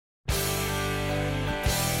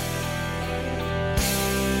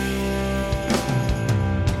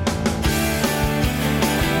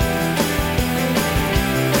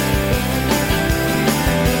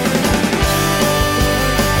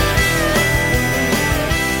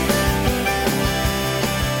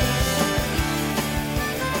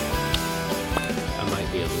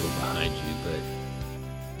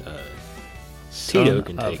Tito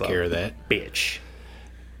can take care of that. Bitch.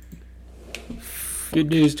 Good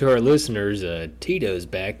news to our listeners. Tito's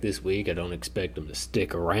back this week. I don't expect him to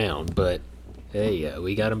stick around, but hey,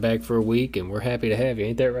 we got him back for a week, and we're happy to have you.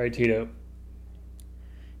 Ain't that right, Tito?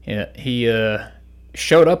 Yeah, he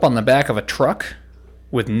showed up on the back of a truck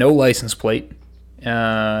with no license plate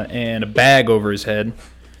and a bag over his head.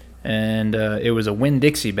 And it was a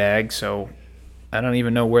Winn-Dixie bag, so I don't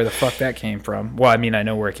even know where the fuck that came from. Well, I mean, I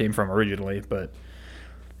know where it came from originally, but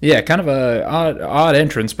yeah, kind of a odd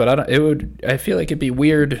entrance. But I feel like it'd be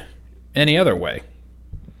weird any other way.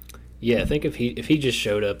 Yeah, I think if he just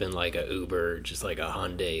showed up in like a Uber, just like a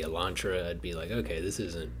Hyundai Elantra, I'd be like, okay, this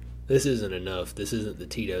isn't enough. This isn't the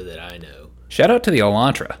Tito that I know. Shout out to the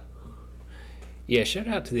Elantra. Yeah, shout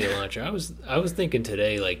out to the Elantra. I was thinking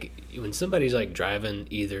today, like when somebody's like driving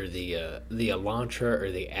either the Elantra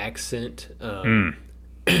or the Accent, I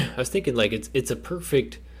was thinking like it's a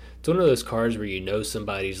perfect. It's one of those cars where you know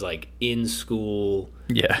somebody's like in school.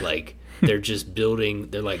 Yeah. Like they're just building.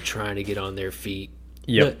 They're like trying to get on their feet.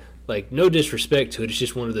 Yep. Like no disrespect to it, it's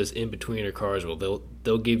just one of those in betweener cars. Well,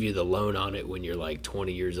 they'll give you the loan on it when you're like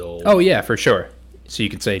 20 years old. Oh yeah, for sure. So you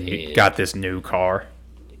can say you got this new car.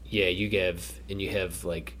 Yeah, you have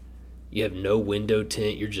no window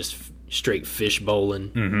tint. You're just straight fish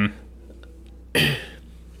bowling. Mm-hmm.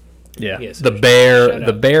 Yeah, so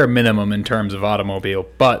the bare minimum in terms of automobile,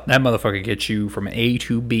 but that motherfucker gets you from A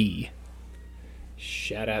to B.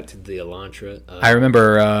 Shout out to the Elantra. I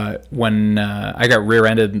remember when I got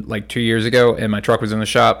rear-ended like 2 years ago, and my truck was in the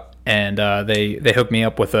shop, and they hooked me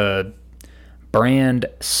up with a brand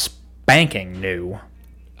spanking new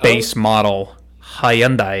base model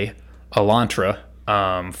Hyundai Elantra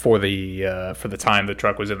for the time the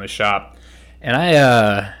truck was in the shop, and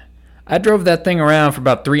I drove that thing around for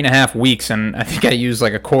about 3.5 weeks, and I think I used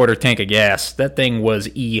like a quarter tank of gas. That thing was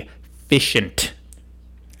efficient.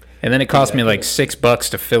 And then it cost me like $6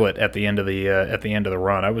 to fill it at the end of the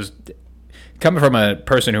run. I was coming from a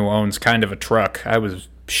person who owns kind of a truck. I was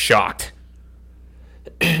shocked.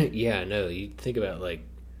 Yeah, no. You think about like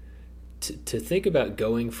to think about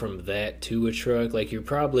going from that to a truck. Like you're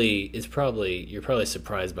probably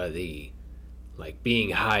surprised by the like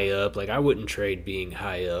being high up. Like I wouldn't trade being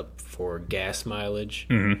high up for gas mileage.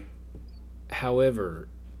 Mm-hmm. However,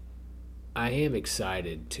 I am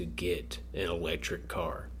excited to get an electric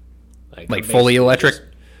car. Like fully electric?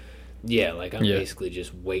 I'm basically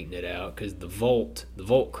just waiting it out because the Volt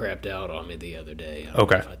crapped out on me the other day. I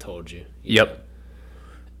don't know if I told you. Yep.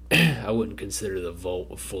 I wouldn't consider the Volt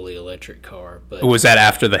a fully electric car. But was that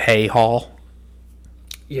after the hay haul?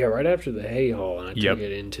 Yeah, right after the hay haul. And I took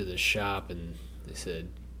it into the shop and they said,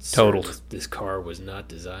 totaled. This car was not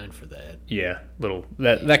designed for that. Yeah,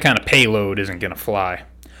 that kind of payload isn't going to fly.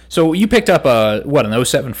 So you picked up an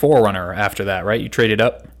 07 4Runner after that, right? You traded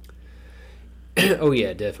up? Oh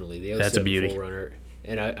yeah, definitely. The 07 That's a beauty. 4Runner.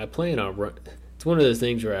 And I plan on run. It's one of those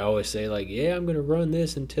things where I always say like, yeah, I'm going to run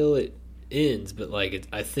this until it ends, but like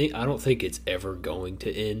I don't think it's ever going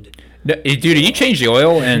to end. No, dude, you change the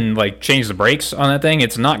oil and like change the brakes on that thing,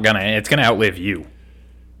 it's gonna outlive you.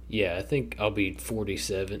 Yeah, I think I'll be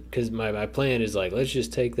 47 because my plan is like let's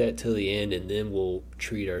just take that till the end and then we'll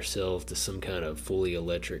treat ourselves to some kind of fully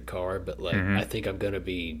electric car. But like I think I'm gonna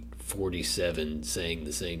be 47 saying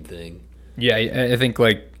the same thing. Yeah, I think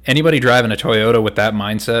like anybody driving a Toyota with that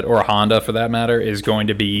mindset, or a Honda for that matter, is going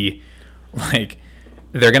to be like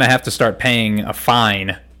they're going to have to start paying a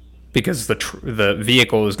fine because the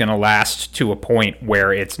vehicle is going to last to a point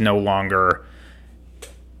where it's no longer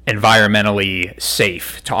environmentally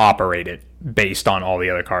safe to operate it based on all the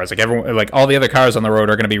other cars. Like all the other cars on the road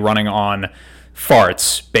are going to be running on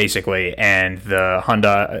farts basically, and the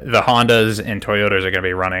Hondas and Toyotas are going to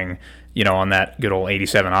be running, on that good old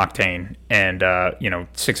 87 octane and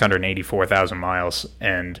 684,000 miles,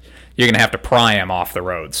 and you're going to have to pry them off the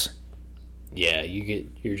roads. Yeah,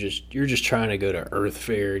 you're just trying to go to Earth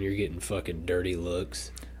Fair and you're getting fucking dirty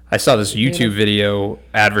looks. I saw this YouTube video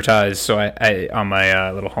advertised, so I on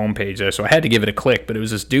my little homepage there, so I had to give it a click. But it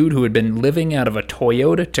was this dude who had been living out of a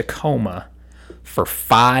Toyota Tacoma for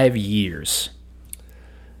 5 years.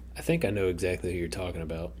 I think I know exactly who you're talking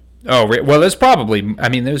about. Oh, well, there's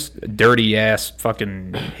dirty ass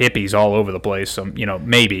fucking hippies all over the place. So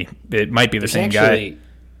maybe it might be the same guy.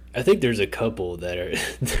 I think there's a couple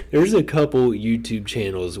there's a couple YouTube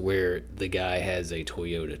channels where the guy has a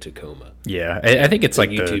Toyota Tacoma. Yeah, I think it's like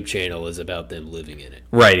the YouTube channel is about them living in it.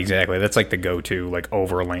 Right, exactly. That's like the go-to, like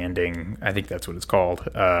overlanding. I think that's what it's called.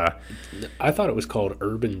 I thought it was called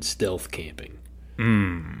urban stealth camping.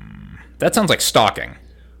 That sounds like stalking.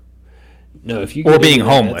 No, if you or being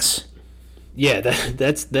homeless. Yeah,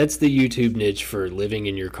 that's the YouTube niche for living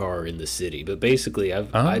in your car in the city. But basically,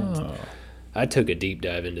 I took a deep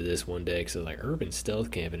dive into this one day because I was like, urban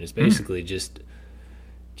stealth camping is basically just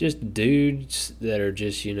dudes that are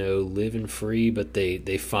just, living free, but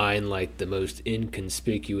they find like the most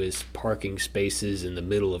inconspicuous parking spaces in the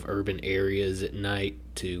middle of urban areas at night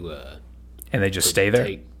to and they just stay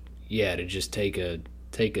there. To just take a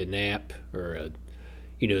nap or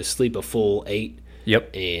sleep a full 8.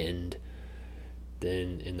 Yep. And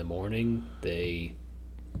then in the morning they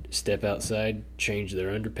step outside, change their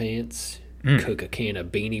underpants, cook a can of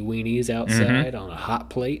beanie weenies outside on a hot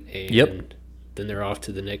plate, and then they're off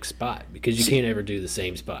to the next spot because you can't ever do the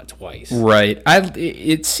same spot twice. Right.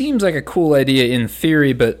 It seems like a cool idea in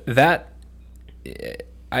theory, but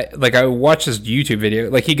I watched this YouTube video.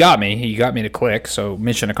 Like, he got me to click, so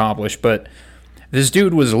mission accomplished. But this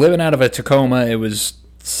dude was living out of a Tacoma. It was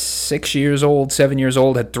 7 years old,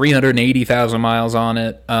 had 380,000 miles on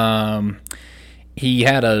it. He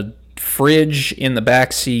had a fridge in the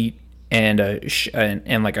back seat and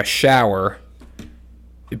like a shower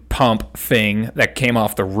pump thing that came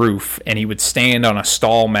off the roof, and he would stand on a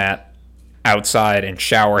stall mat outside and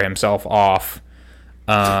shower himself off.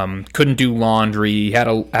 Couldn't do laundry. He had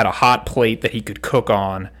a hot plate that he could cook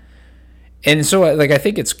on, and so I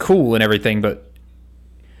think it's cool and everything, but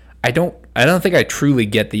I don't think I truly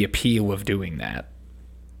get the appeal of doing that.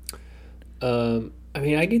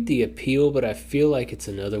 I get the appeal, but I feel like it's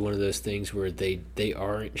another one of those things where they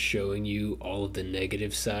aren't showing you all of the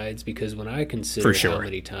negative sides, because when I consider how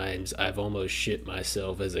many times I've almost shit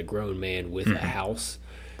myself as a grown man with a house,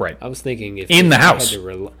 right? I was thinking if in the house.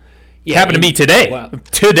 It happened to me today.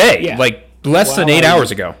 Like less than 8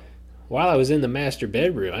 hours ago. While I was in the master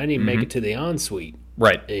bedroom, I didn't even make it to the ensuite.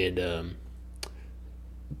 Right. And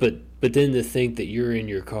but then to think that you're in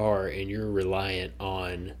your car and you're reliant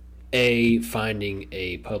on A, finding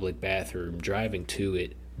a public bathroom, driving to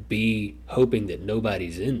it, B, hoping that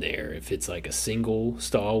nobody's in there if it's like a single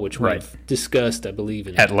stall, which we've discussed, I believe,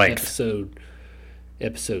 in at length.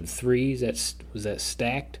 Episode 3. Was that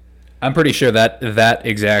Stacked? I'm pretty sure that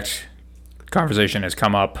exact conversation has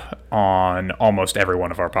come up on almost every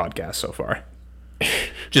one of our podcasts so far.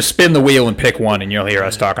 Just spin the wheel and pick one, and you'll hear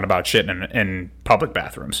us talking about shit in public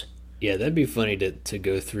bathrooms. Yeah, that'd be funny to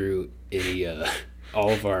go through all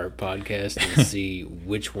of our podcasts and see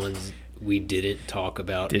which ones we didn't talk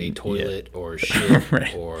about a toilet or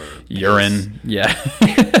shit or urine. Yeah,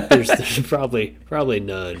 there's probably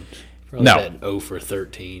none. Probably no. 0 for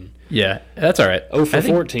 13. Yeah, that's all right. 0 for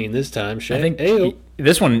 14 this time. Shit. I think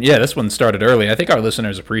this one started early. I think our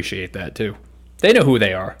listeners appreciate that too. They know who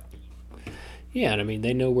they are. Yeah, and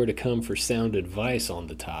they know where to come for sound advice on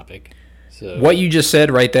the topic. So what you just said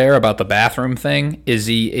right there about the bathroom thing is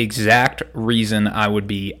the exact reason I would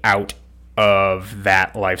be out of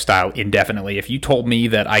that lifestyle indefinitely. If you told me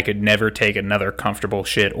that I could never take another comfortable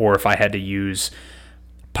shit, or if I had to use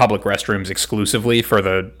public restrooms exclusively for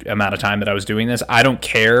the amount of time that I was doing this, I don't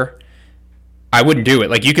care. I wouldn't do it.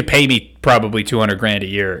 Like, you could pay me probably $200,000 a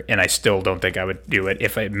year, and I still don't think I would do it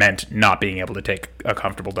if it meant not being able to take a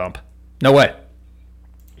comfortable dump. No way.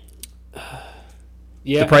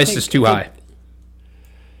 Yeah, the price is too high.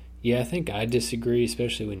 Yeah, I think I disagree,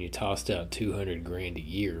 especially when you tossed out $200,000 a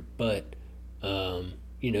year. But to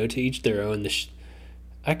each their own.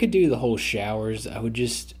 I could do the whole showers. I would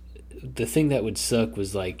just. The thing that would suck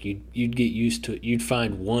was like you'd get used to it. You'd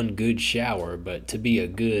find one good shower, but to be a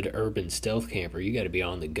good urban stealth camper, you got to be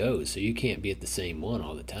on the go, so you can't be at the same one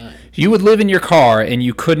all the time. You would live in your car and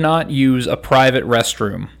you could not use a private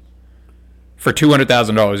restroom for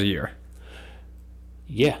 $200,000 a year.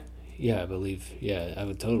 Yeah, I believe. Yeah, I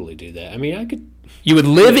would totally do that. I could. You would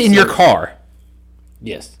live in your car.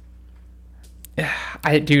 Yes.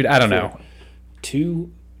 I don't know.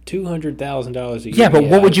 $200,000 a year. Yeah, but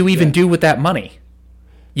what would you even do with that money?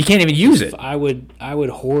 You can't even use it. I would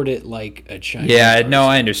hoard it like a Chinese. Yeah, no,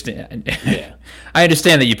 I understand. Yeah, I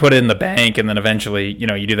understand that you put it in the bank and then eventually,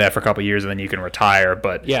 you do that for a couple of years and then you can retire.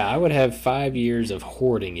 But yeah, I would have 5 years of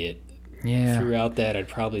hoarding it. Yeah. Throughout that, I'd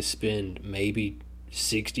probably spend maybe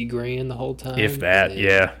 $60,000 the whole time. If that,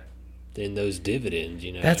 yeah. Then those dividends,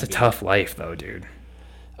 That's a tough life, though, dude.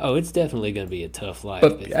 Oh, it's definitely going to be a tough life.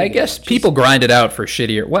 But I guess people grind it out for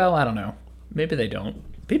shittier. Well, I don't know. Maybe they don't.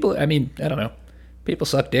 People, I don't know. People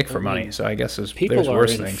suck dick for money, so I guess there's worse things. People are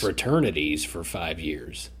in fraternities for 5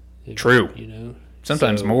 years. True.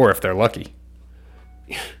 Sometimes more if they're lucky.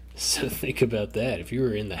 So think about that. If you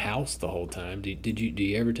were in the house the whole time, do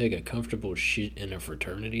you ever take a comfortable shit in a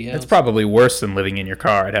fraternity house? That's probably worse than living in your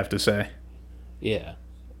car, I'd have to say. Yeah.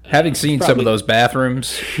 Having seen some of those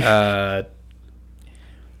bathrooms,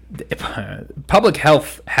 Public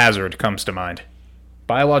health hazard comes to mind.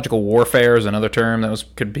 Biological warfare is another term that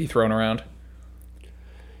could be thrown around.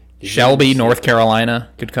 Shelby, North Carolina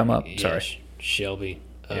could come up. Yeah, Sorry. Shelby.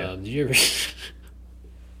 Yeah. Did you ever?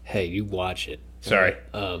 Hey, you watch it. Sorry.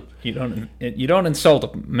 You don't insult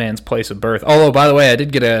a man's place of birth. Although, by the way, I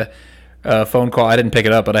did get a phone call. I didn't pick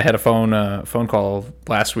it up, but I had a phone call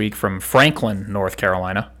last week from Franklin, North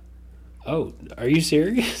Carolina. Oh, are you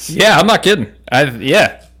serious? Yeah, I'm not kidding.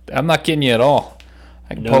 I'm not kidding you at all.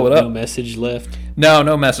 I can pull it up. No message left.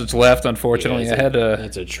 No message left. Unfortunately, Yeah, I had a.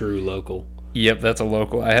 That's a true local. Yep, that's a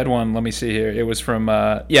local. I had one. Let me see here. It was from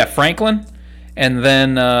Franklin, and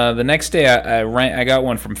then the next day I got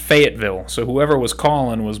one from Fayetteville. So whoever was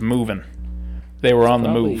calling was moving. They were on the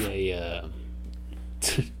move. I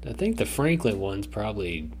think the Franklin one's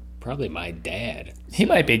probably my dad. He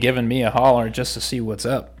might be giving me a holler just to see what's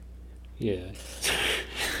up. Yeah.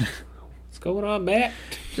 What's going on, Matt?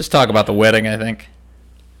 Just talk about the wedding, I think.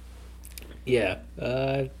 Yeah.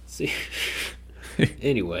 See.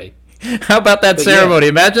 Anyway. How about that ceremony?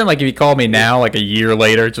 Yeah. Imagine like if you called me now, like a year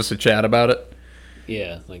later, just to chat about it.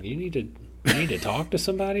 Yeah, like you need to talk to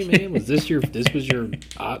somebody, man. This was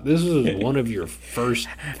one of your first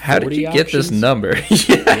 40 How did you options? get this number?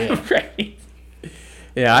 Yeah, right.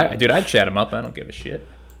 Yeah, I'd chat him up. I don't give a shit.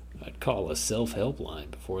 I'd call a self-help line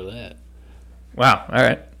before that. Wow. All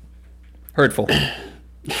right. Hurtful.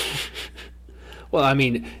 Well, I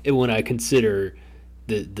mean, when I consider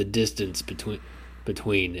the distance between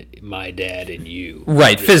my dad and you,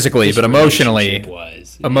 right? Physically, but emotionally,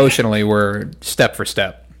 we're step for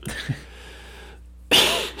step.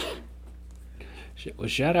 Well,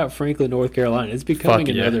 shout out Franklin, North Carolina. It's becoming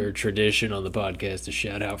another tradition on the podcast to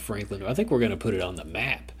shout out Franklin. I think we're going to put it on the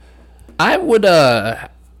map. I'd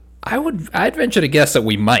venture to guess that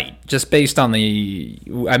we might, just based on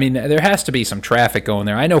I mean, there has to be some traffic going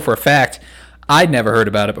there. I know for a fact I'd never heard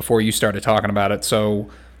about it before you started talking about it, so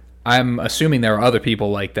I'm assuming there are other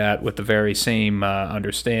people like that with the very same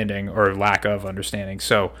understanding or lack of understanding.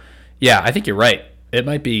 So, yeah, I think you're right. There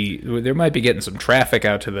might be getting some traffic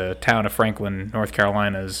out to the town of Franklin, North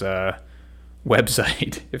Carolina's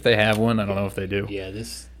website if they have one. I don't know if they do. Yeah,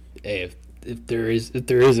 if there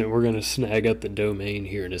isn't, we're gonna snag up the domain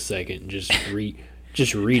here in a second and just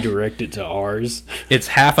redirect it to ours. It's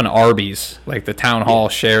half an Arby's. Like the town hall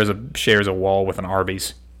shares a wall with an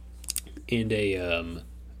Arby's. And a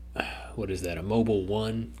what is that? A Mobile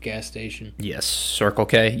One gas station? Yes, Circle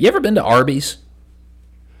K. You ever been to Arby's?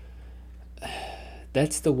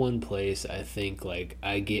 That's the one place I think like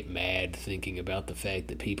I get mad thinking about the fact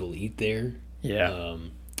that people eat there. Yeah.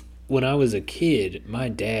 When I was a kid, my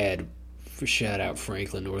dad, shout out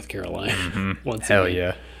Franklin, North Carolina. Mm-hmm. Once Hell again,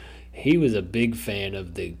 yeah. He was a big fan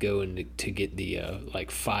of the going to get the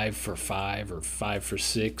like 5 for $5 or 5 for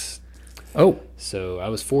 $6. Oh. So I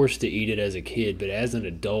was forced to eat it as a kid, but as an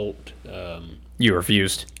adult, you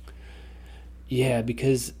refused. Yeah,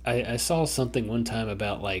 because I saw something one time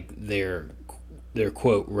about like their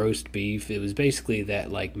quote roast beef. It was basically that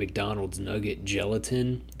like McDonald's nugget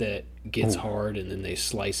gelatin that gets hard and then they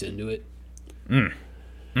slice into it.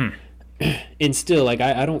 And still, like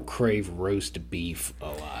I don't crave roast beef a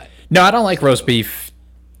lot. No, I don't like roast beef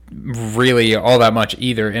really all that much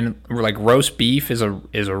either. And like roast beef is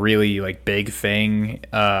a really like big thing.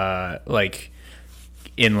 Like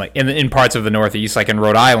in parts of the Northeast, like in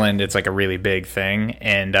Rhode Island, it's like a really big thing.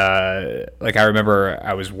 And like I remember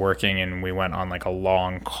I was working and we went on like a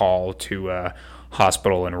long call to a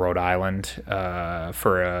hospital in Rhode Island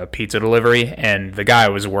for a pizza delivery, and the guy I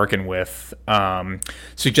was working with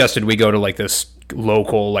suggested we go to like this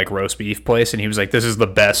local like roast beef place, and he was like, "This is the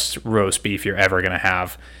best roast beef you're ever gonna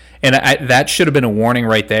have." And that should have been a warning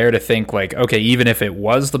right there to think like, okay, even if it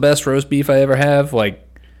was the best roast beef I ever have, like,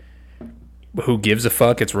 who gives a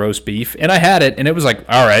fuck? It's roast beef. And I had it, and it was like,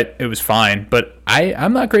 all right, it was fine. But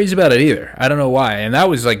I'm not crazy about it either. I don't know why. And that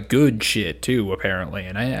was like good shit too, apparently.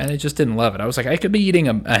 And I just didn't love it. I was like, I could be eating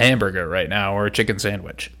a hamburger right now or a chicken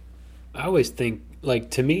sandwich. I always think,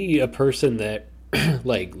 like, to me, a person that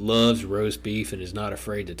like loves roast beef and is not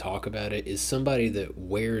afraid to talk about it is somebody that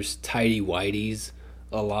wears tighty whities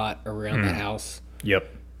a lot around the house.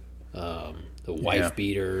 Yep. The wife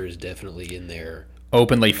beater is definitely in there.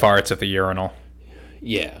 Openly farts at the urinal.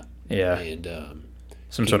 Yeah. Yeah. And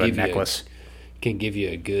some sort of necklace. Can give you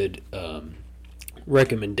a good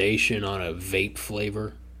recommendation on a vape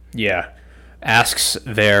flavor. Yeah. Asks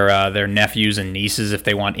their nephews and nieces if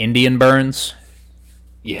they want Indian burns.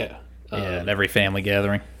 Yeah. At every family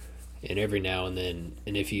gathering. And every now and then,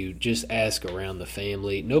 and if you just ask around the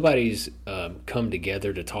family, nobody's come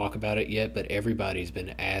together to talk about it yet, but everybody's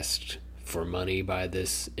been asked for money by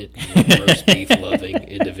this roast beef loving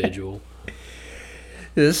individual.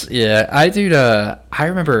 I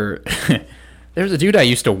remember there was a dude I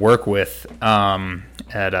used to work with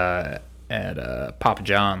at Papa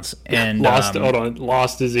John's, and lost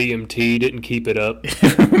his EMT, didn't keep it up.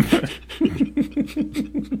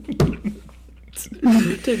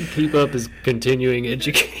 Didn't keep up his continuing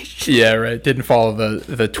education. Yeah, right. Didn't follow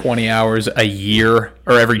the 20 hours a year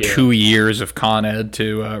or every 2 years of Con Ed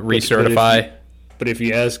to recertify. But if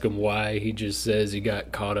you ask him why, he just says he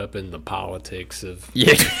got caught up in the politics of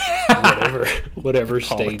whatever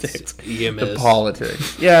state's EMS. The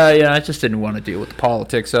politics. Yeah, I just didn't want to deal with the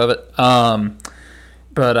politics of it.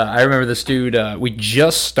 But I remember this dude, we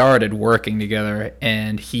just started working together,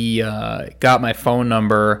 and he got my phone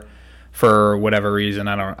number for whatever reason.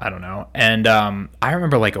 I don't know. And I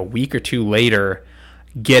remember like a week or two later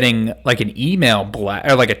getting like an email blast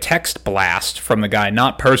or like a text blast from the guy,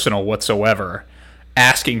 not personal whatsoever,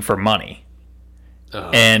 asking for money.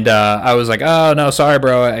 And I was like, oh no, sorry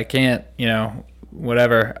bro, I can't,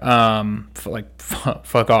 whatever,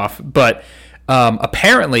 fuck off. But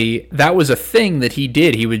apparently that was a thing that he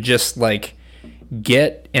did. He would just like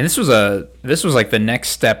get, and this was like the next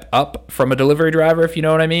step up from a delivery driver, if you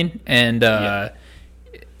know what I mean. And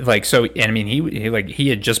like, so, and I mean, he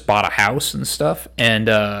had just bought a house and stuff, and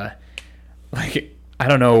like I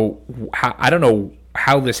don't know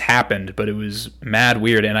how this happened, but it was mad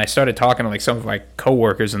weird. And I started talking to like some of my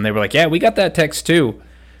coworkers, and they were like, yeah, we got that text too.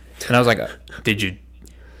 And I was like, did you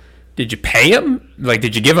pay him? Like,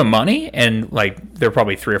 did you give him money? And like, there were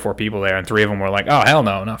probably 3 or 4 people there, and 3 of them were like, oh hell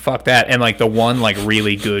no, fuck that. And like the one like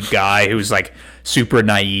really good guy who's like super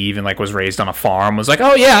naive and like was raised on a farm was like,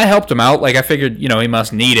 oh yeah, I helped him out. Like I figured, he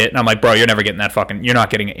must need it. And I'm like, bro, you're never getting that you're not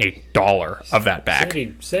getting $1 of that back.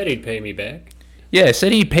 Said he'd pay me back. Yeah, he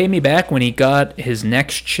said he'd pay me back when he got his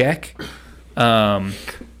next check.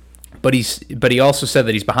 But he also said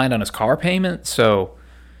that he's behind on his car payment. So,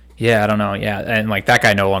 yeah, I don't know. Yeah, and like that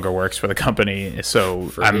guy no longer works for the company. So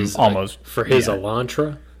for his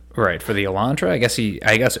Elantra. Right, for the Elantra.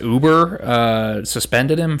 I guess Uber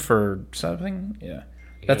suspended him for something. Yeah,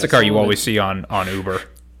 that's a car you always see on Uber.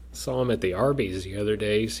 Saw him at the Arby's the other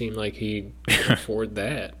day. Seemed like he could afford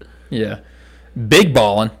that. Yeah, big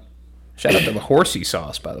ballin'. Shout out to the horsey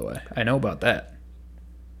sauce, by the way. I know about that.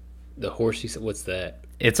 The horsey, what's that?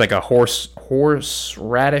 It's like a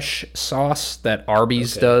horseradish sauce that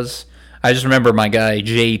Arby's does. I just remember my guy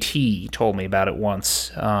JT told me about it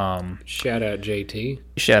once. Shout out JT.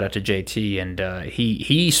 Shout out to JT, and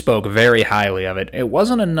he spoke very highly of it. It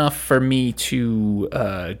wasn't enough for me to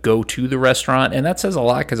go to the restaurant, and that says a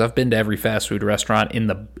lot because I've been to every fast food restaurant in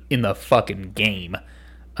the fucking game,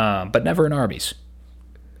 but never an Arby's.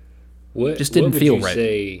 Just didn't feel right. What would you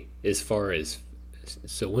say as far as,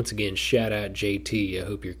 so once again, shout out JT. I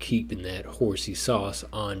hope you're keeping that horsey sauce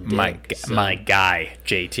on deck. My guy,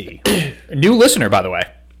 JT. New listener, by the way.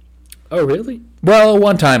 Oh, really? Well,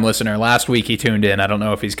 one-time listener. Last week he tuned in. I don't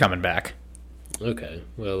know if he's coming back. Okay.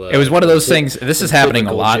 Well, it was one of those things. This is happening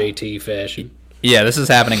a lot. JT fashion. Yeah, this is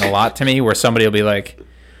happening a lot to me where somebody will be like,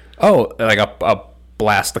 oh, like a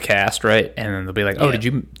blast the cast, right? And then they'll be like, oh,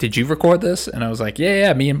 did you record this? And I was like,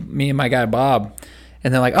 yeah, me and my guy Bob.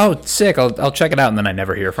 And they're like, oh, sick, I'll check it out. And then I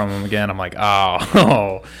never hear from them again. I'm like,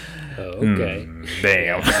 oh okay.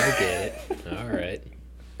 Damn. I get it. All right.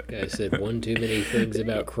 Guy said one too many things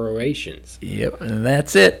about Croatians. Yep, and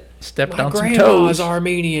that's it. Stepped on some toes. My grandma's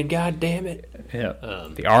Armenian, god damn it. Yeah,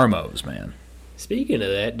 the Armos, man. Speaking of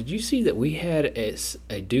that, did you see that we had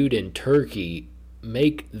a dude in Turkey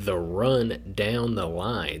make the run down the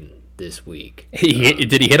line this week?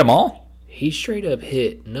 Did he hit them all? He straight up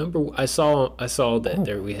hit I saw that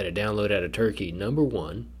there we had a download out of Turkey, number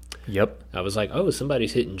 1. Yep. I was like, oh,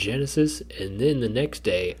 somebody's hitting Genesis. And then the next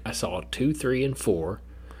day, I saw 2, 3, and 4.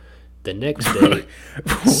 The next day,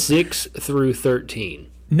 6 through 13.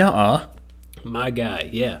 Nuh-uh. My guy,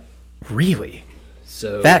 yeah. Really?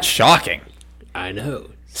 So that's shocking. I know.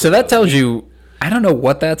 So that tells you, I don't know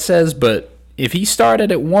what that says, but if he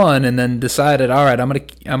started at 1 and then decided, all right, I'm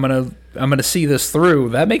gonna see this through,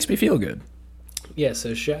 that makes me feel good. Yeah.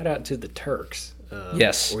 So shout out to the Turks.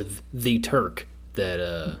 Yes. Or the Turk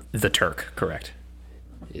that. The Turk, correct.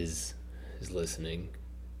 Is listening.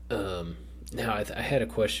 Now I had a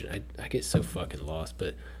question. I get so fucking lost,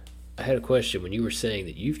 but I had a question when you were saying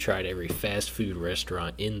that you've tried every fast food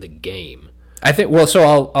restaurant in the game. I think. Well,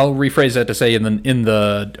 so I'll rephrase that to say on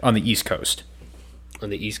the East Coast. On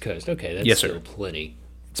the East Coast, okay, that's still plenty.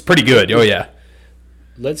 It's pretty good. Oh yeah.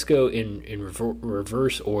 Let's go in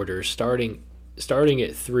reverse order, starting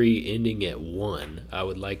at 3, ending at 1. I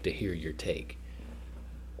would like to hear your take.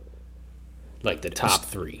 Like the top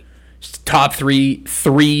three. Top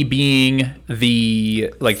three being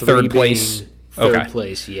the third place. Third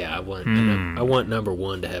place, yeah. I want number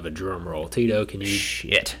one to have a drum roll. Tito, can you?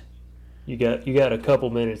 Shit. You got a couple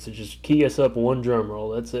minutes to just key us up one drum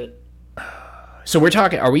roll. That's it. So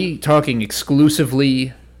are we talking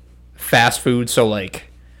exclusively fast food? So like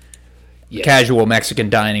casual Mexican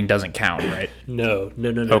dining doesn't count, right? No.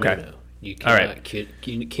 Okay. No. You cannot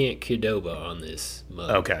you can't Qdoba on this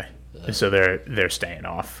mug. Okay. So they're staying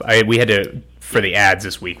off. We had to, for the ads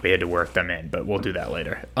this week, we had to work them in, but we'll do that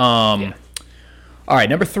later. All right,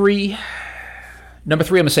 number three, I'm going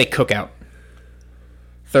to say Cookout.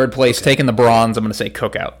 Third place, taking the bronze, I'm going to say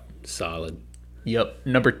Cookout. Solid. Yep.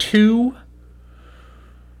 Number two.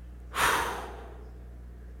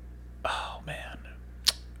 Oh, man.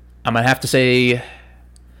 I'm going to have to say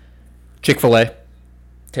Chick-fil-A,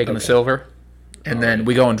 taking the silver. And then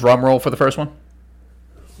we go in drum roll for the first one.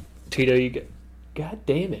 Tito, God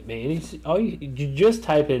damn it, man. You just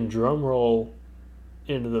type in drum roll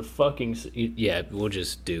into the fucking... Yeah, we'll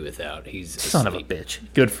just do without. He's Son asleep. of a bitch.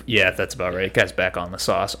 Good. Yeah, that's about right. Guy's back on the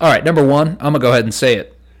sauce. All right, number one. I'm going to go ahead and say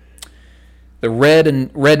it. The red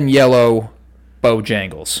and yellow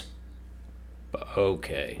Bojangles.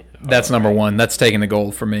 Okay. That's number one. That's taking the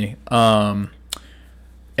gold for me.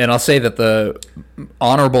 And I'll say that the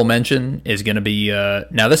honorable mention is going to be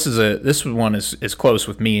now. This one is close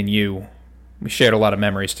with me and you. We shared a lot of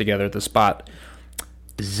memories together at the spot.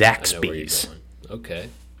 Zaxby's. Okay.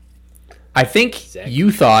 I think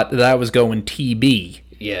you thought that I was going TB.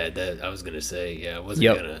 Yeah, I was going to say. Yeah, I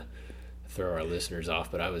wasn't going to throw our listeners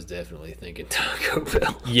off, but I was definitely thinking Taco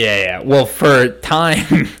Bell. Yeah. Well, for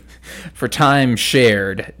time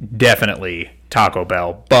shared, definitely Taco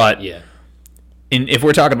Bell. But yeah. If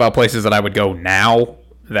we're talking about places that I would go now,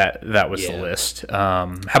 that was the list.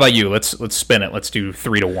 How about you? Let's spin it. Let's do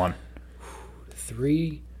 3-1.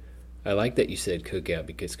 3. I like that you said Cookout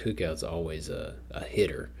because Cookout's always a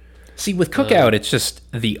hitter. See, with Cookout, it's just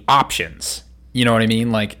the options. You know what I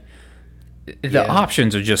mean? Like the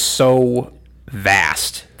options are just so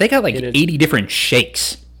vast. They got like 80 different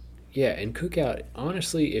shakes. Yeah, and Cookout,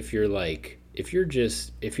 honestly, if you're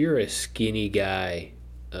a skinny guy.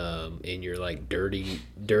 And you're like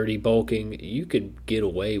dirty bulking, you could get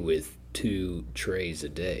away with 2 trays a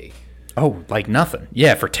day. Oh, like nothing.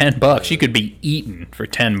 Yeah, for $10, you could be eating for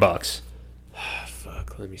 $10.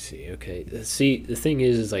 Fuck, let me see. Okay, see, the thing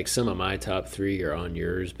is like some of my top 3 are on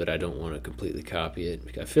yours, but I don't want to completely copy it.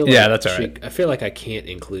 I feel like that's all right. I feel like I can't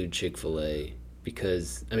include Chick-fil-A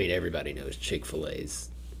because everybody knows Chick-fil-A's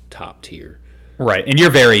top tier. Right, and you're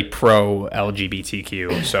very pro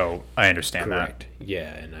LGBTQ, so I understand Correct. that.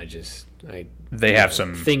 Yeah, and they have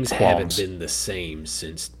some things qualms. haven't been the same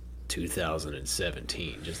since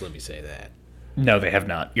 2017. Just let me say that. No, they have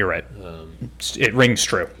not. You're right. It rings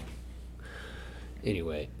true.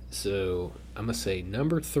 Anyway, so I'm gonna say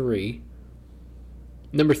number 3.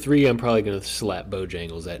 Number 3, I'm probably gonna slap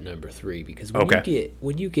Bojangles at number 3 because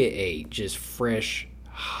when you get a just fresh,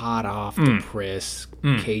 hot off the press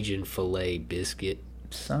Cajun filet biscuit,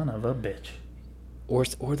 son of a bitch,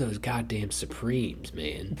 or those goddamn Supremes,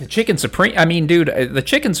 man. The chicken supreme. I mean, dude, the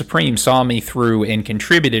chicken supreme saw me through and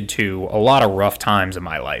contributed to a lot of rough times in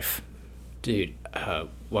my life. Dude,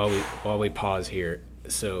 while we pause here,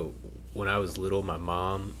 so when I was little, my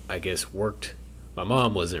mom, I guess, worked. My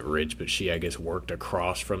mom wasn't rich, but she, I guess, worked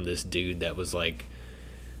across from this dude that was like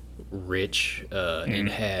rich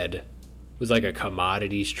and was like a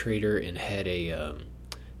commodities trader and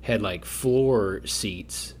had like floor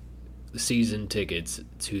seats, season tickets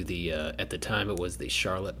to the at the time it was the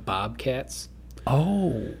Charlotte Bobcats.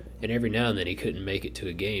 Oh. And every now and then he couldn't make it to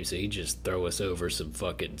a game, so he'd just throw us over some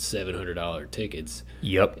fucking $700 tickets.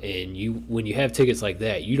 Yep. And when you have tickets like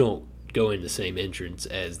that, you don't go in the same entrance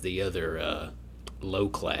as the other low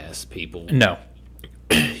class people. No.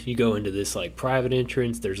 You go into this like private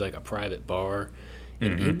entrance. There's like a private bar,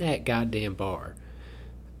 and in that goddamn bar,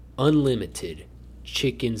 unlimited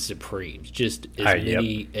chicken supremes, just as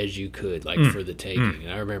many as you could, like for the taking.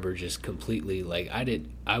 And I remember just completely like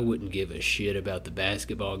I wouldn't give a shit about the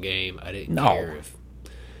basketball game. I didn't care if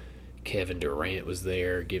Kevin Durant was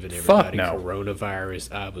there giving everybody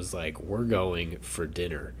coronavirus. I was like, we're going for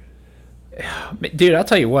dinner. Dude, I'll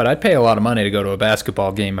tell you what, I'd pay a lot of money to go to a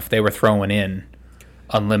basketball game if they were throwing in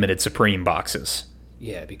unlimited Supreme boxes.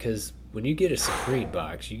 Yeah, because when you get a Supreme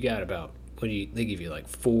box, you got about they give you like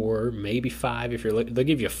 4, maybe 5 if you're they'll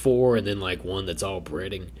give you 4 and then like one that's all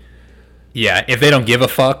breading. Yeah, if they don't give a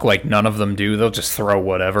fuck, like none of them do, they'll just throw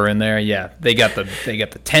whatever in there. Yeah, they got the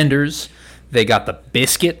tenders, they got the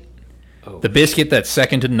biscuit, the biscuit that's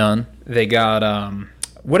second to none. They got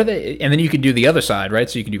What are they? And then you can do the other side, right?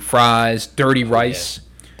 So you can do fries, dirty rice.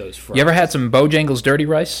 Yeah, those fries. You ever had some Bojangles dirty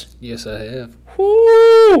rice? Yes, I have.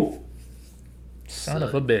 Woo! Son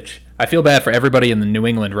of a bitch. I feel bad for everybody in the New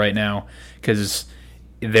England right now because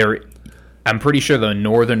I'm pretty sure the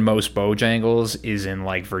northernmost Bojangles is in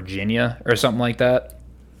like Virginia or something like that.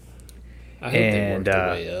 I hope they work their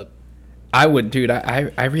way up. I would, dude.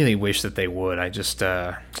 I really wish that they would. I just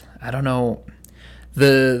I don't know.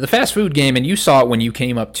 The fast food game, and you saw it when you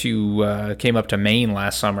came up to Maine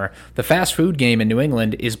last summer. The fast food game in New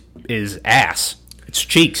England is ass. It's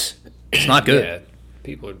cheeks. It's not good. Yeah,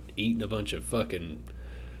 people are eating a bunch of fucking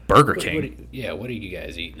Burger King. What are you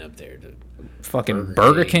guys eating up there? Fucking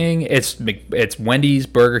Burger King. It's Wendy's,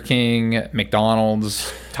 Burger King,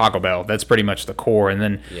 McDonald's, Taco Bell. That's pretty much the core. And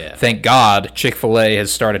then, thank God, Chick-fil-A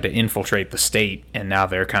has started to infiltrate the state, and now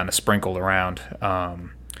they're kind of sprinkled around,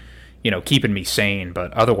 keeping me sane.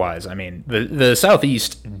 But otherwise, I mean, the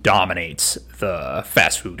Southeast dominates the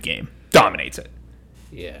fast food game. Dominates it.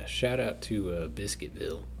 Yeah, shout out to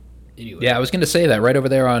Biscuitville. Anyway. Yeah, I was going to say that right over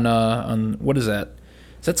there on what is that?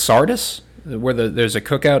 Is that Sardis? Where there's a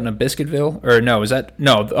cookout in a Biscuitville?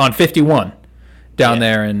 Or on 51 down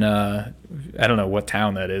there in I don't know what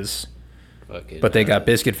town that is. But they got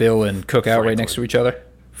Biscuitville and Cookout Franklin. Right next to each other.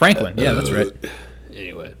 Franklin, yeah, that's right.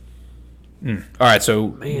 Anyway. All right, so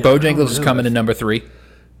Bojangles is coming in number 3.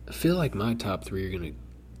 I feel like my top 3 are going to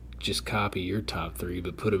just copy your top 3,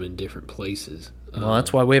 but put them in different places. Well,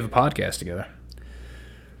 that's why we have a podcast together.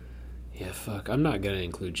 Yeah, fuck. I'm not going to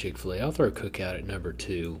include Chick-fil-A. I'll throw Cookout at number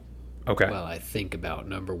 2. Okay. While I think about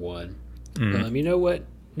number 1. You know what?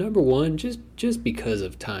 Number 1, just because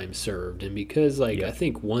of time served, and because I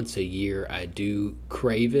think once a year I do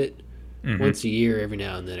crave it. Mm-hmm. Once a year, every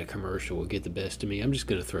now and then, a commercial will get the best of me. I'm just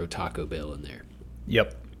going to throw Taco Bell in there.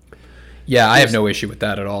 Yep. Yeah, I have no issue with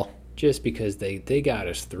that at all. Just because they got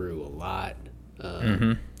us through a lot.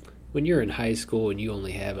 When you're in high school and you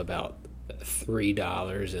only have about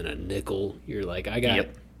 $3 and a nickel, you're like, I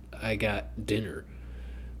got dinner.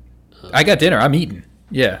 I got dinner. I'm eating.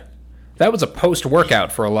 Yeah. That was a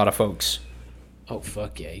post-workout for a lot of folks. Oh,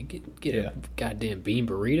 fuck yeah. You get a goddamn bean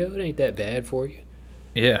burrito. It ain't that bad for you.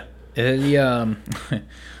 Yeah. I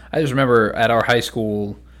just remember at our high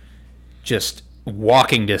school just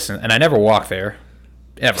walking distance, and I never walked there,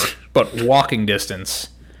 ever, but walking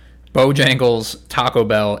distance, Bojangles, Taco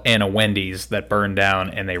Bell, and a Wendy's that burned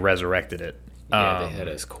down, and they resurrected it. Yeah, they had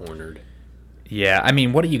us cornered. Yeah, I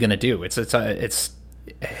mean, what are you going to do? It's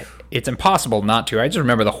impossible not to. I just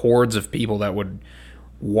remember the hordes of people that would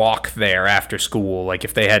walk there after school. Like,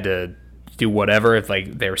 if they had to do whatever, if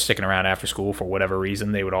they were sticking around after school for whatever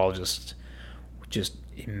reason, they would all just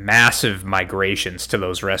massive migrations to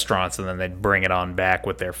those restaurants, and then they'd bring it on back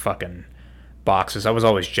with their fucking boxes. I was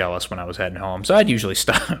always jealous when I was heading home, so I'd usually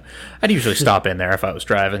stop in there if I was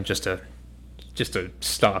driving just to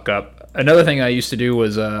stock up. Another thing I used to do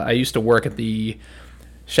was I used to work at the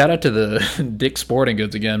shout out to the Dick's Sporting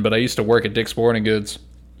Goods again, but I used to work at Dick's Sporting Goods,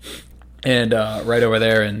 and right over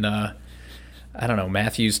there in I don't know,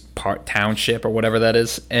 Matthews Township or whatever that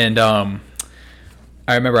is, and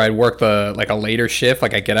I remember I'd work a later shift,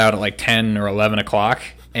 like I get out at 10 or 11 o'clock,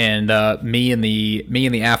 and me and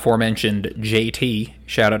the aforementioned JT,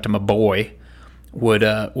 shout out to my boy,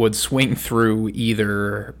 would swing through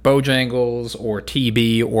either Bojangles or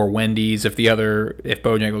TB or Wendy's if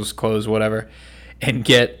Bojangles closed, whatever, and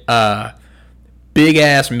get big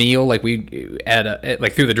ass meal. Like we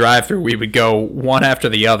through the drive-through, we would go one after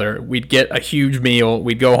the other. We'd get a huge meal,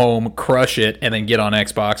 we'd go home, crush it, and then get on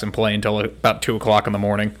Xbox and play until about 2 o'clock in the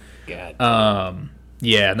morning. God.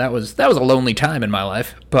 Yeah, that was a lonely time in my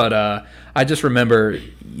life. But I just remember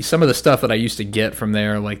some of the stuff that I used to get from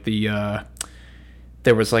there, like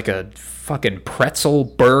there was like a fucking pretzel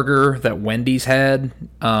burger that Wendy's had.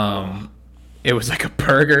 It was like a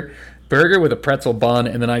burger with a pretzel bun,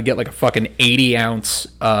 and then I'd get like a fucking 80-ounce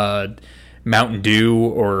Mountain Dew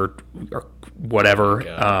or whatever.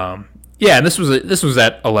 Yeah, and this was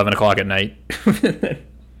at 11 o'clock at night.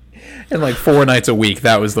 And like 4 nights a week,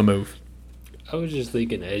 that was the move. I was just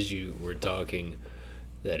thinking as you were talking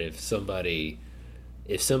that if somebody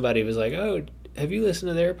was like, oh, have you listened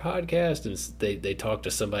to their podcast? And they talked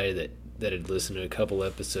to somebody that had listened to a couple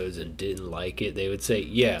episodes and didn't like it, they would say,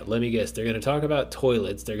 yeah, let me guess, they're going to talk about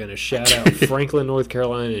toilets, they're going to shout out Franklin, North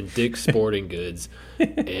Carolina and Dick's Sporting Goods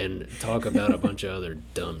and talk about a bunch of other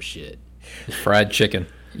dumb shit. Fried chicken.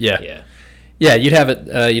 Yeah, you'd have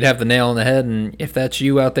it. You'd have the nail on the head, and if that's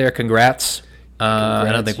you out there, congrats.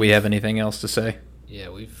 I don't think we have anything else to say. Yeah,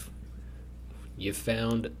 you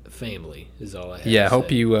found family is all I have. Yeah, to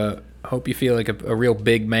say. hope you feel like a real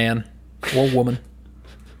big man or woman.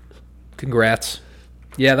 Congrats.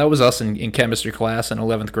 Yeah, that was us in chemistry class in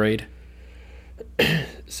 11th grade.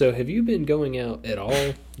 So have you been going out at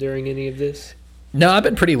all during any of this? No, I've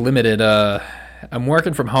been pretty limited. I'm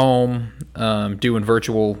working from home, doing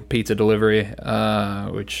virtual pizza delivery,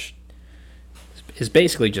 which is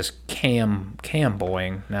basically just cam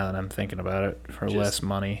boying. Now that I'm thinking about it, for less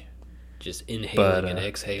money. Just inhaling and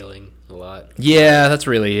exhaling a lot. Yeah, that's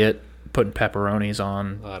really it. Putting pepperonis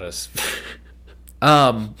on. A lot of.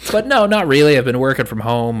 But no, not really. I've been working from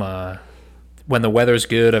home. When the weather's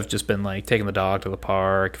good, I've just been like taking the dog to the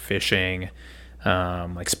park, fishing,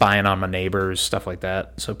 like spying on my neighbors, stuff like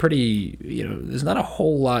that. So pretty, there's not a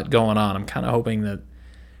whole lot going on. I'm kind of hoping that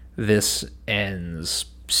this ends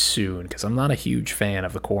soon because I'm not a huge fan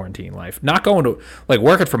of the quarantine life. Not going to, like,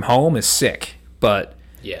 working from home is sick, but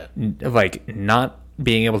yeah, like not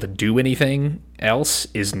being able to do anything else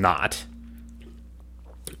is not.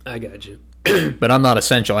 I got you. But I'm not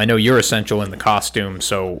essential. I know you're essential in the costume,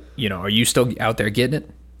 so, are you still out there getting it?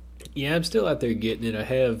 Yeah, I'm still out there getting it. I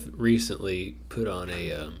have recently put on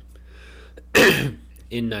a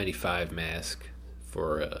N95 mask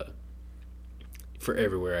for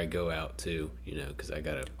everywhere I go out too, because I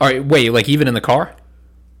gotta. All right, wait, like even in the car?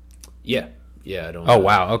 Yeah, I don't. Oh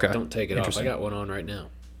wow, okay. Don't take it off. I got one on right now.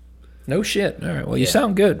 No shit. All right. Well, you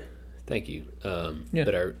sound good. Thank you.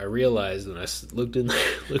 But I realized when I looked in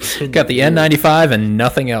got the N95 and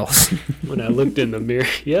nothing else. When I looked in the mirror,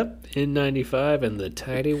 yep, N95 and the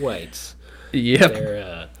tidy whites. Yep.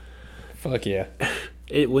 They're, fuck yeah.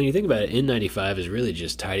 When you think about it, N95 is really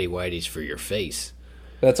just tidy whities for your face.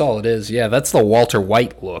 That's all it is. Yeah, that's the Walter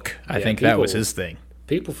White look. I think that was his thing.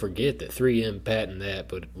 People forget that 3M patented that,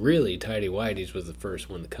 but really tidy whities was the first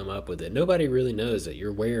one to come up with it. Nobody really knows that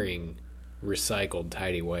you're wearing recycled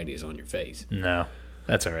tidy whities on your face. No,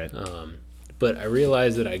 that's all right. But I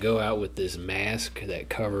realize that I go out with this mask that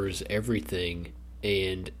covers everything,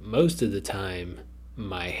 and most of the time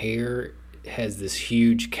my hair has this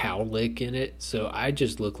huge cowlick in it, so I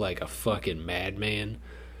just look like a fucking madman.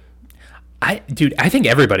 I think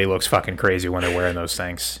everybody looks fucking crazy when they're wearing those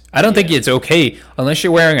things. I don't think it's okay unless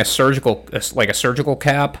you're wearing a surgical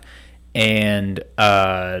cap and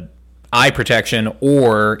eye protection,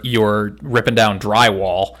 or you're ripping down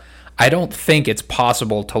drywall. I don't think it's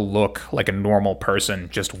possible to look like a normal person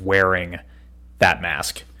just wearing that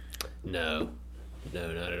mask. No, not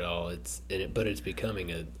at all. But it's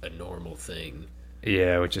becoming a normal thing.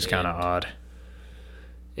 Yeah, which is kind of odd.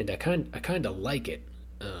 And I kind of like it.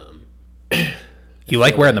 You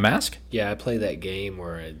like wearing the mask? Yeah, I play that game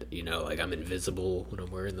where I'm invisible when I'm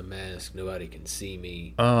wearing the mask. Nobody can see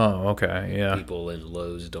me. Oh, okay, yeah. People in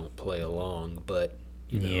Lowe's don't play along, but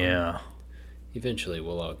yeah, eventually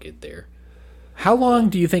we'll all get there. How long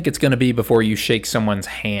do you think it's going to be before you shake someone's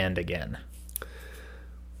hand again?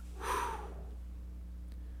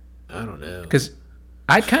 I don't know. Because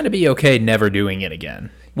I'd kind of be okay never doing it again.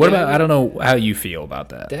 What about? I don't know how you feel about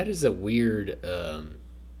that. That is a weird.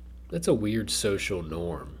 That's a weird social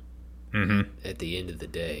norm. Mm-hmm. At the end of the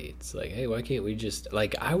day, it's like, hey, why can't we just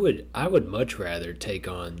like? I would much rather take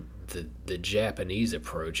on the Japanese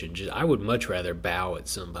approach and I would much rather bow at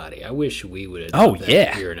somebody. I wish we would adopt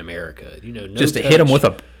that here in America. No just to touch.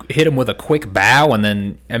 hit them with a quick bow, and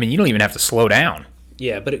then you don't even have to slow down.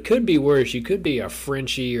 Yeah, but it could be worse. You could be a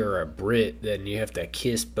Frenchie or a Brit, then you have to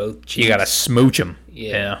kiss both cheeks. You got to smooch them.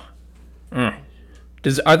 Yeah.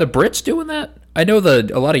 Are the Brits doing that? I know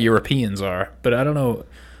a lot of Europeans are, but I don't know.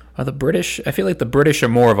 Are the British? I feel like the British are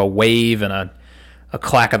more of a wave and a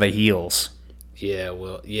clack of the heels. Yeah,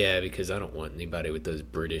 well, because I don't want anybody with those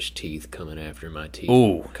British teeth coming after my teeth.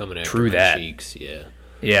 Ooh, coming after true my that. cheeks. Yeah.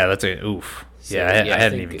 Yeah, that's a oof. So, I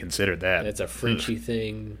hadn't even considered that. That's a Frenchy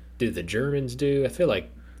thing. Do the Germans do? I feel like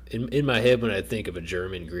in my head when I think of a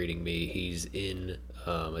German greeting me, he's in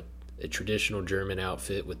a traditional German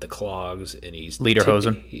outfit with the clogs, and he's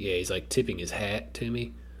lederhosen. He's like tipping his hat to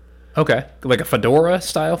me. Okay, like a fedora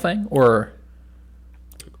style thing, or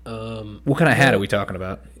what kind of hat are we talking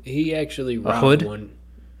about? He actually robbed one.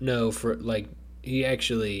 No, for like he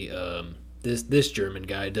actually this German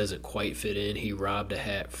guy doesn't quite fit in. He robbed a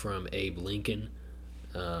hat from Abe Lincoln.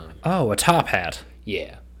 A top hat.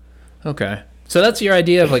 Yeah. Okay, so that's your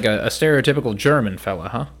idea of like a stereotypical German fella,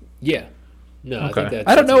 huh? Yeah. No, okay. I think that's.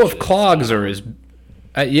 I don't know if clogs are as.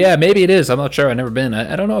 Yeah, maybe it is. I'm not sure. I've never been.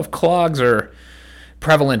 I don't know if clogs are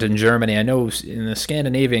prevalent in Germany. I know in the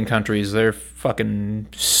Scandinavian countries they're fucking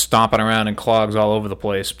stomping around in clogs all over the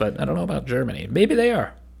place, but I don't know about Germany. Maybe they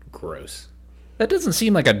are. Gross. That doesn't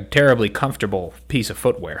seem like a terribly comfortable piece of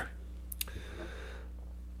footwear.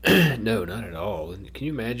 No, not at all. And can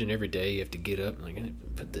you imagine every day you have to get up and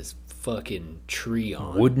like put this fucking tree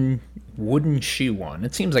on? Wooden shoe on.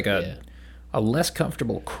 It seems like a less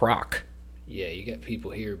comfortable Croc. Yeah, you got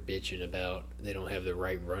people here bitching about they don't have the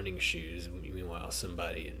right running shoes. Meanwhile,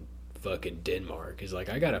 somebody in fucking Denmark is like,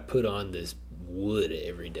 I gotta put on this wood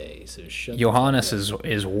every day. So shut. Johannes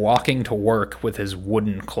is walking to work with his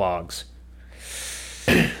wooden clogs.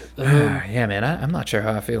 Yeah, man, I'm not sure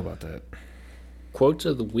how I feel about that. Quotes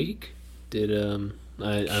of the week? Did I'm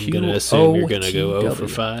gonna assume you're gonna go 0 for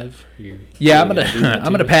 5. Yeah, I'm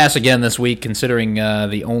gonna pass again this week, considering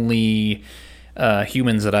the only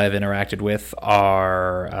humans that I've interacted with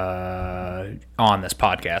are on this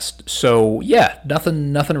podcast. So yeah,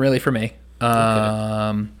 nothing really for me.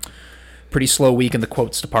 Okay. Pretty slow week in the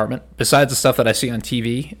quotes department. Besides the stuff that I see on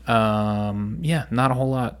TV, yeah, not a whole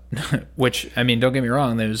lot. Which, I mean, don't get me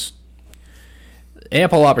wrong, there's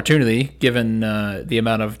ample opportunity given the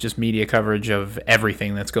amount of just media coverage of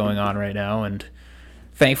everything that's going on right now, and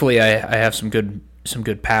thankfully I have some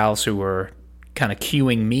good pals who are kind of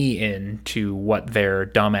cueing me in to what their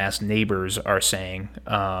dumbass neighbors are saying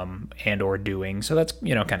and or doing. So that's,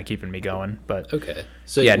 kind of keeping me going. But okay,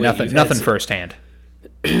 so yeah, nothing firsthand.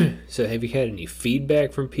 So have you had any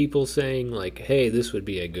feedback from people saying like, "Hey, this would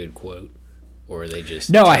be a good quote," or are they just?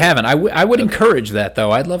 No, I haven't. I would encourage that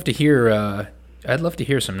though. I'd love to hear. I'd love to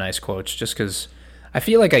hear some nice quotes, just because I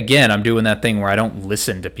feel like, again, I'm doing that thing where I don't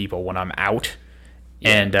listen to people when I'm out,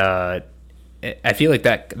 and I feel like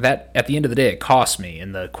that at the end of the day it costs me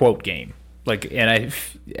in the quote game. Like, and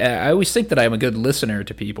I always think that I'm a good listener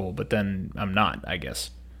to people, but then I'm not, I guess.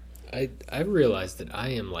 I realized that I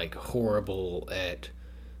am like horrible at,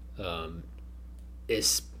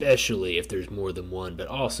 especially if there's more than one, but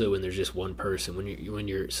also when there's just one person. When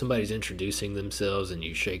you're somebody's introducing themselves and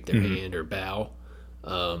you shake their hand or bow,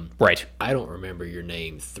 right? I don't remember your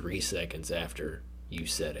name 3 seconds after you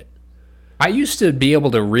said it. I used to be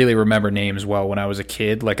able to really remember names well when I was a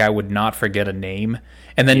kid. Like, I would not forget a name,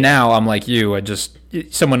 and then now I'm like you.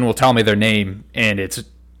 Someone will tell me their name, and it's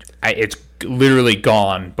literally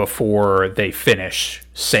gone before they finish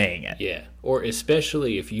saying it. Yeah, or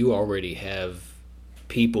especially if you already have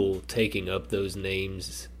people taking up those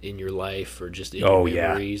names in your life or just in your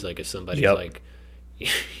memories. Like if somebody's like,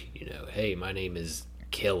 hey, my name is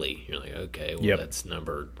Kelly. You're like, okay, well that's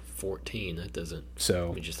number 14. That doesn't. So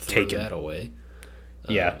let me just throw that away.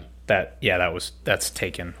 That's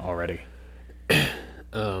taken already.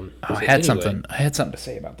 I had something to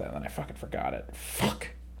say about that, and I fucking forgot it. Fuck.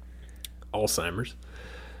 Alzheimer's.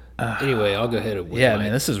 Anyway, I'll go ahead with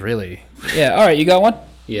man, this is really... Yeah, all right, you got one?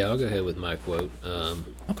 Yeah, I'll go ahead with my quote.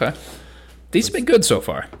 Okay. These have been good so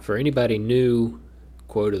far. For anybody new,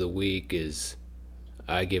 quote of the week is,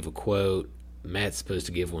 I give a quote. Matt's supposed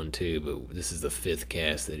to give one too, but this is the 5th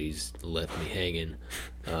cast that he's left me hanging.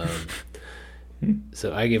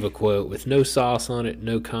 So I give a quote with no sauce on it,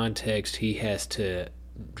 no context. He has to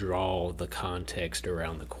draw the context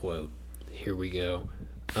around the quote. Here we go.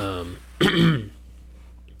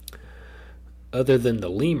 Other than the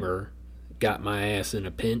lemur, got my ass in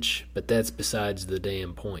a pinch, but that's besides the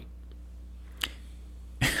damn point.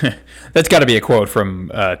 That's got to be a quote from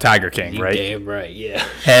Tiger King, right? Damn right, yeah.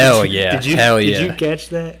 Hell yeah, hell yeah. Did you catch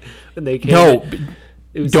that when they came? No,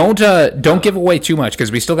 don't give away too much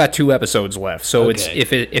because we still got 2 episodes left. So okay.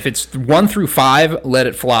 If it's 1 through 5, let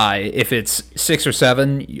it fly. If it's 6 or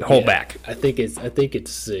 7, hold back. I think it's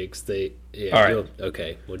 6. All right.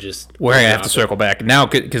 Okay, we're gonna have to circle back now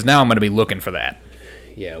because now I'm gonna be looking for that.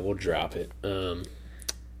 Yeah, we'll drop it.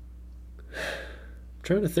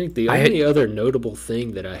 Trying to think. The only other notable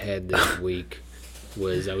thing that I had this week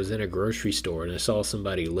was I was in a grocery store and I saw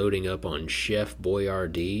somebody loading up on Chef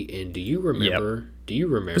Boyardee. And do you remember? Yep. Do you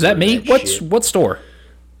remember? Is that me? What store?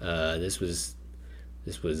 This was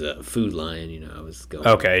Food Lion. I was going.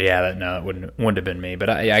 Okay, yeah, that wouldn't have been me. But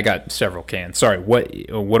I got several cans. Sorry, what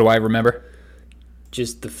do I remember?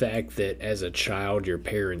 Just the fact that as a child your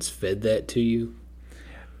parents fed that to you.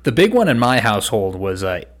 The big one in my household was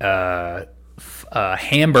a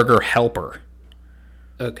Hamburger Helper.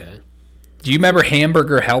 Okay. Do you remember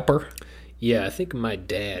Hamburger Helper? Yeah, I think my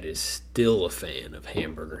dad is still a fan of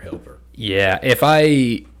Hamburger Helper. Yeah, if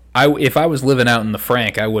I was living out in the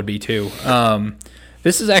Frank, I would be too.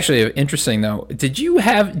 This is actually interesting though. Did you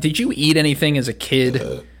eat anything as a kid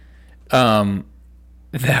that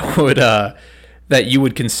you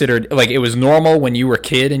would consider like it was normal when you were a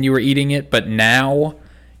kid and you were eating it, but now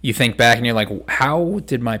you think back and you're like, how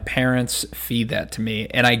did my parents feed that to me?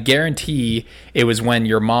 And I guarantee it was when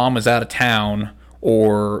your mom was out of town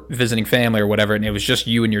or visiting family or whatever, and it was just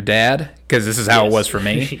you and your dad, because this is how it was for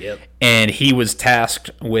me. Yep. And he was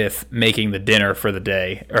tasked with making the dinner for the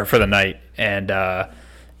day or for the night, and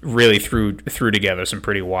really threw together some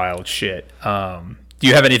pretty wild shit. Do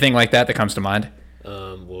you have anything like that comes to mind?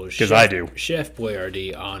 Well, because I do. Chef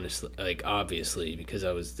Boyardee, honestly, like obviously, because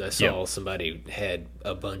I saw somebody had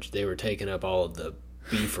a bunch. They were taking up all of the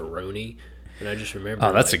beefaroni, and I just remember.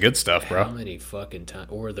 Oh, that's the good stuff, bro. How many fucking times?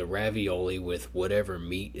 Or the ravioli with whatever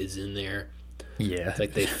meat is in there. Yeah, it's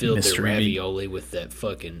like they filled their mystery ravioli meat. with that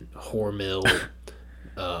fucking Hormel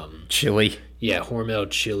chili. Yeah, Hormel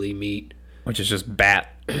chili meat, which is just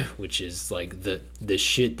bat. Which is like the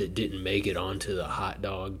shit that didn't make it onto the hot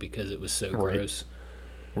dog because it was so gross.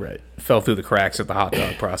 Right. Fell through the cracks at the hot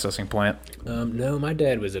dog processing plant. No, my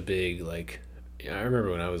dad was a big, like, I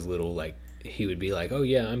remember when I was little, like, he would be like, oh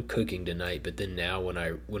yeah, I'm cooking tonight, but then now when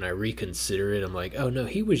I reconsider it, I'm like, oh no,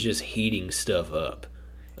 he was just heating stuff up.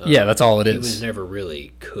 Yeah, that's all it is. He was never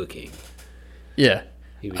really cooking. Yeah.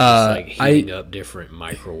 He was just like heating up different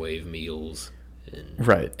microwave meals.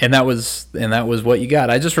 Right. And that was what you got.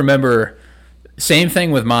 I just remember same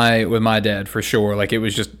thing with my dad for sure. Like it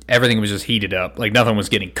was just everything was just heated up. Like nothing was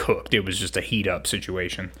getting cooked. It was just a heat up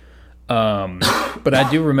situation. But I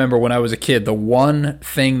do remember when I was a kid, the one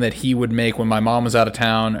thing that he would make when my mom was out of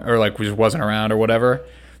town or like just wasn't around or whatever,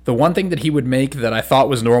 the one thing that he would make that I thought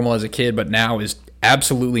was normal as a kid, but now is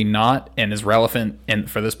absolutely not and is relevant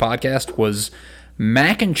for this podcast was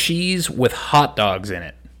mac and cheese with hot dogs in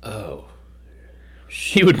it. Oh.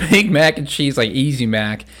 He would make mac and cheese like Easy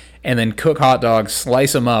Mac and then cook hot dogs,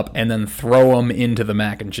 slice them up, and then throw them into the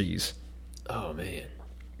mac and cheese. Oh, man.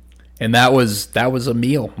 And that was a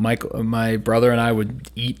meal. My brother and I would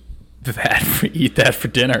eat that for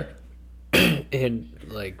dinner. And,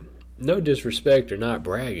 like, no disrespect or not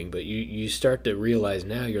bragging, but you start to realize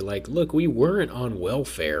now, you're like, look, we weren't on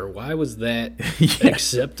welfare. Why was that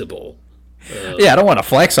acceptable? Yeah, I don't want to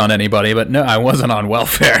flex on anybody, but no, I wasn't on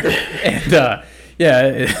welfare. And,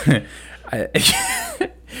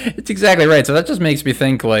 it's exactly right. So that just makes me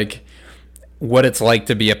think like what it's like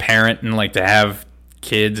to be a parent and like to have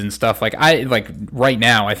kids and stuff. Like right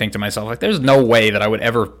now I think to myself like there's no way that I would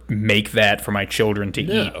ever make that for my children to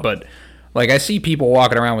eat. But like I see people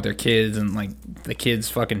walking around with their kids and like the kids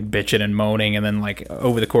fucking bitching and moaning, and then like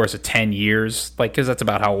over the course of 10 years, like because that's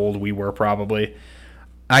about how old we were probably,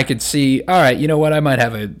 I could see, all right, you know what, I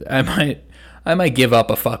might give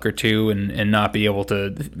up a fuck or two and not be able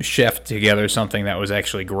to chef together something that was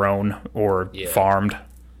actually grown or farmed.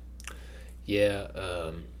 Yeah,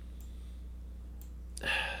 I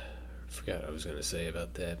forgot what I was going to say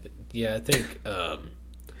about that, but yeah, I think I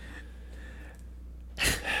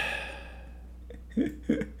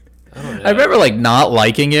don't know. I remember like not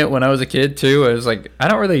liking it when I was a kid too. I was like, I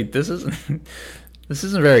don't really. This isn't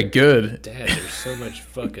very good. Dad, there's so much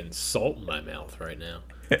fucking salt in my mouth right now.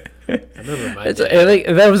 I remember my dad.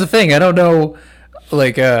 That was the thing. I don't know,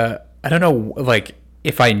 like,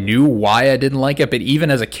 if I knew why I didn't like it, but even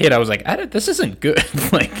as a kid, I was like, this isn't good.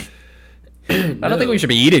 Like, I don't think we should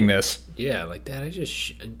be eating this. Yeah, like Dad, I just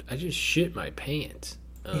shit my pants.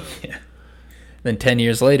 Yeah. Then 10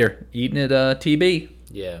 years later, eating it TB.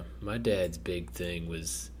 Yeah, my dad's big thing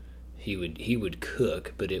was he would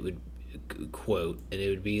cook, but it would quote, and it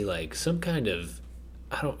would be like some kind of.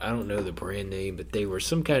 I don't know the brand name, but they were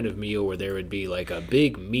some kind of meal where there would be like a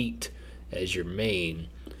big meat as your main,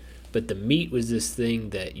 but the meat was this thing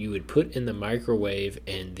that you would put in the microwave,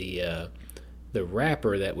 and the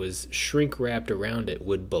wrapper that was shrink wrapped around it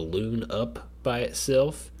would balloon up by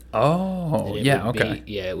itself. Oh, yeah, okay.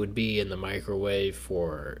 It would be in the microwave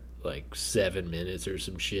for like 7 minutes or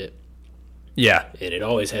some shit. Yeah, and it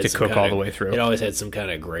always had to cook all the way through. It always had some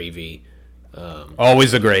kind of gravy.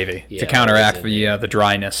 Always the gravy to counteract the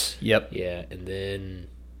dryness. Yep. Yeah, and then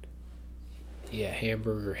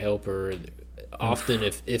Hamburger Helper. Often,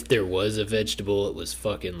 if there was a vegetable, it was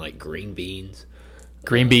fucking like green beans.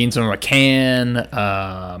 Green beans from a can,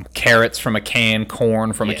 carrots from a can,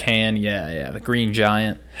 corn from a can. Yeah, the Green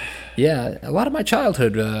Giant. Yeah, a lot of my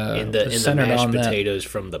childhood in the mashed potatoes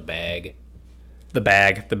from the bag. The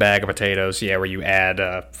bag of potatoes, where you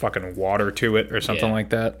add fucking water to it or something like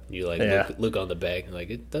that. You look on the bag and like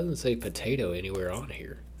it doesn't say potato anywhere on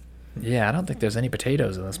here. Yeah, I don't think there's any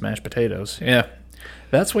potatoes in this mashed potatoes. Yeah,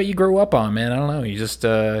 that's what you grew up on, man. I don't know. You just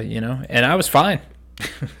and I was fine.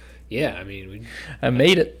 Yeah, I mean, I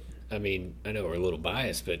made it. I mean, I know we're a little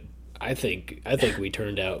biased, but I think we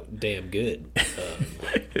turned out damn good.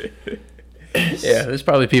 Yeah, there's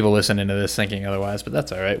probably people listening to this thinking otherwise, but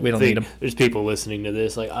that's all right. We don't need them. There's people listening to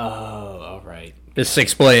this like, oh, all right. This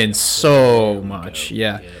explains so much.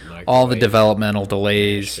 Yeah. microwave. All the developmental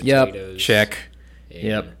delays. Mashed Yep. potatoes, Check. and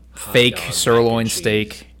Yep. hot Fake dog, mac sirloin and cheese.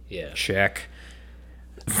 steak. Yeah. Check.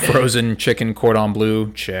 Frozen chicken cordon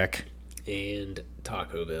bleu. Check. And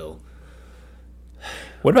Taco Bell.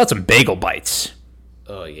 What about some bagel bites?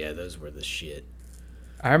 Oh yeah, those were the shit.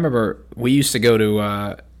 I remember we used to go to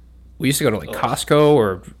like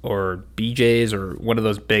Costco or BJ's or one of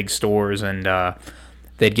those big stores, and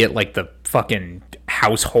they'd get like the fucking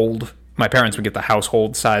household. My parents would get the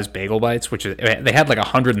household size bagel bites, which is, they had like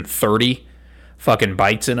 130 fucking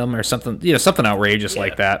bites in them or something, something outrageous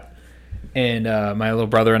like that. And my little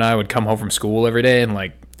brother and I would come home from school every day and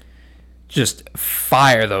like just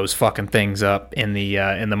fire those fucking things up in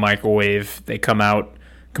the microwave. They come out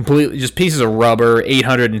completely just pieces of rubber,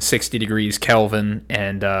 860 degrees Kelvin,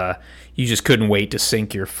 and you just couldn't wait to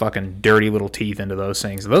sink your fucking dirty little teeth into those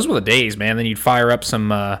things. Those were the days, man. Then you'd fire up some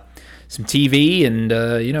TV and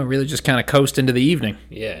really just kind of coast into the evening.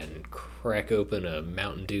 Yeah, and crack open a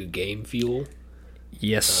Mountain Dew Game Fuel.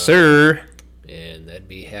 Yes, sir. And that'd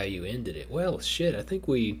be how you ended it. Well, shit, I think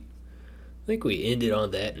we ended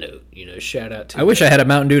on that note. Shout out to. I wish I had a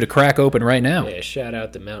Mountain Dew to crack open right now. Yeah, shout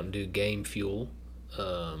out to Mountain Dew Game Fuel.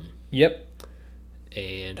 Yep.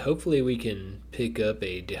 And hopefully we can pick up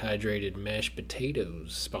a dehydrated mashed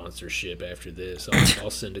potatoes sponsorship after this. I'll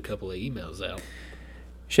send a couple of emails out.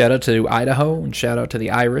 Shout out to Idaho and shout out to the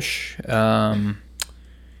Irish.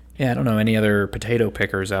 I don't know any other potato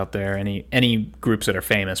pickers out there. Any groups that are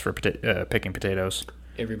famous for picking potatoes.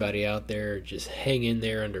 Everybody out there, just hang in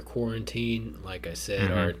there under quarantine. Like I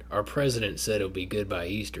said, our president said it'll be good by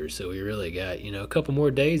Easter, so we really got a couple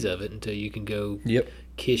more days of it until you can go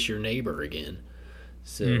kiss your neighbor again.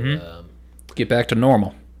 So get back to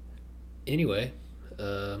normal. Anyway,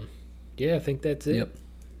 I think that's it. Yep.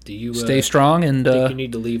 Do you stay strong and think you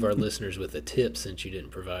need to leave our listeners with a tip since you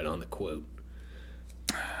didn't provide on the quote?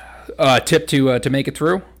 Tip to make it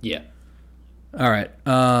through? Yeah. All right.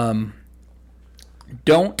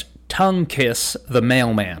 Don't tongue kiss the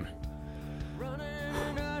mailman. All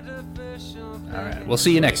right. We'll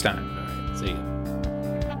see you next time. All right. See you.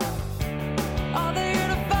 Are they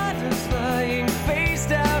gonna find us lying face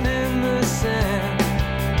down in the sand?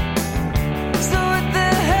 So what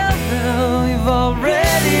the hell now? You've already